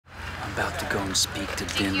I'm about to go and speak to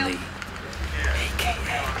Dinley, a.k.a.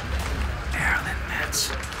 Marilyn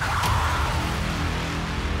Manson.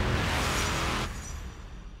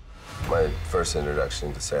 My first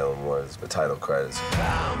introduction to Salem was the title credits.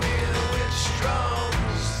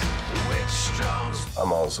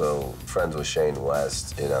 I'm also friends with Shane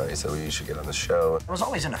West. You know, he said, well, you should get on the show. I was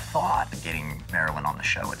always in a thought of getting Marilyn on the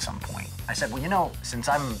show at some point. I said, well, you know, since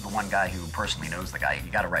I'm the one guy who personally knows the guy,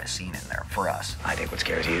 you got to write a scene in there for us. I think what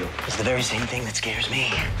scares you is the very same thing that scares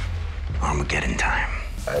me. Armageddon time.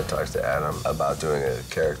 I had talked to Adam about doing a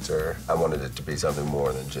character. I wanted it to be something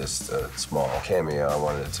more than just a small cameo. I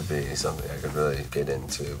wanted it to be something I could really get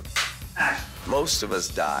into. Most of us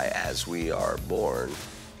die as we are born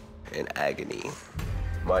in agony.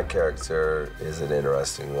 My character is an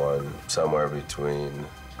interesting one, somewhere between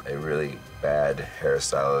a really bad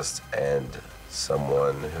hairstylist and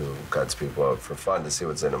someone who cuts people up for fun to see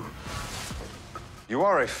what's in them. You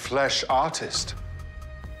are a flesh artist.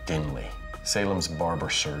 Dinley, Salem's barber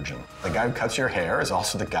surgeon. The guy who cuts your hair is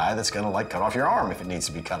also the guy that's gonna, like, cut off your arm if it needs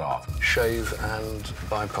to be cut off. Shave and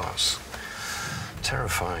bypass.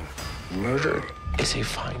 Terrifying. Murder is a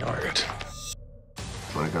fine art.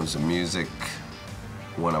 When it comes to music,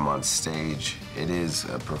 when I'm on stage, it is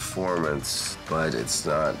a performance, but it's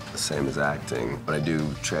not the same as acting. But I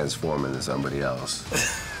do transform into somebody else.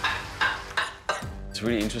 It's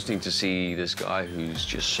really interesting to see this guy who's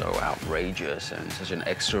just so outrageous and such an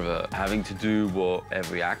extrovert having to do what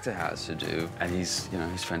every actor has to do, and he's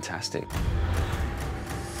fantastic.